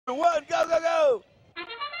1, go, go, go!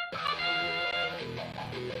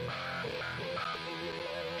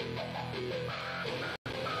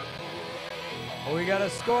 We got a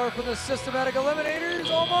score from the systematic eliminators,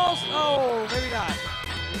 almost. Oh, maybe not.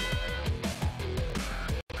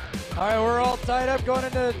 All right, we're all tied up going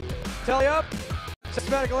into tally up.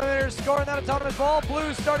 Systematic eliminators scoring that autonomous ball.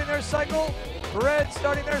 Blue starting their cycle. Red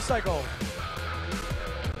starting their cycle.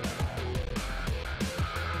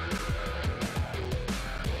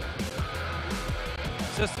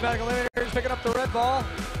 Systematic eliminators picking up the red ball.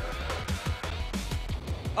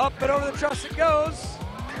 Up and over the truss it goes.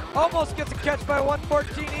 Almost gets a catch by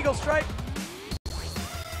 114 Eagle Strike.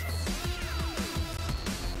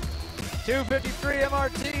 253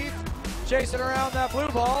 MRT chasing around that blue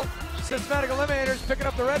ball. Systematic eliminators picking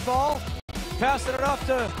up the red ball. Passing it off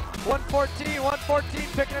to 114. 114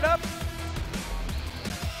 picking it up.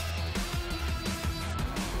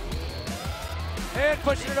 And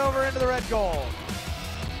pushing it over into the red goal.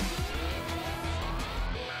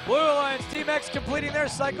 Blue Alliance Team X completing their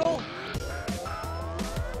cycle.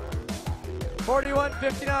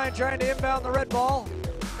 41-59 trying to inbound the red ball.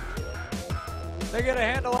 They get a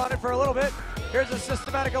handle on it for a little bit. Here's the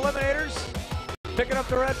systematic eliminators picking up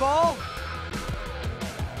the red ball.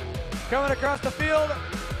 Coming across the field.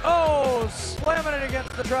 Oh, slamming it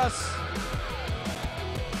against the truss.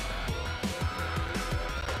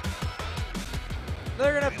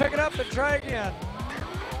 They're going to pick it up and try again.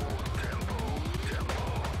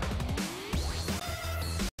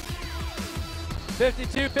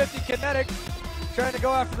 .52-50 Kinetic trying to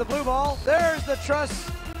go after the blue ball. There's the truss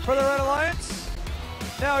for the Red Alliance.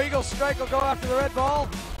 Now Eagle Strike will go after the red ball.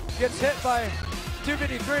 Gets hit by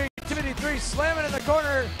 253. 253 slamming in the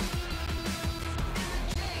corner.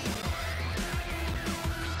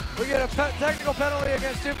 We get a technical penalty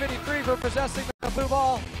against 253 for possessing the blue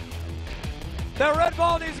ball. That red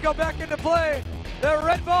ball needs to go back into play. The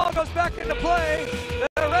red ball goes back into play.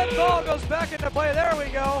 The red ball goes back into play. There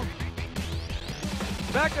we go.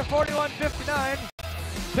 Back to 41-59.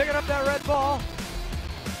 Picking up that red ball.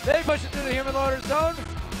 They push it to the human loader zone.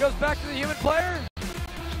 Goes back to the human player.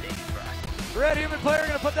 Red human player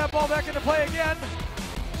going to put that ball back into play again.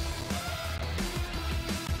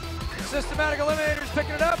 Systematic eliminators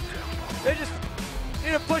picking it up. They just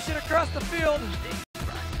need to push it across the field.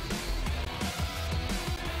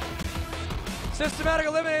 Systematic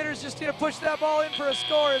eliminators just need to push that ball in for a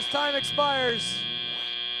score as time expires.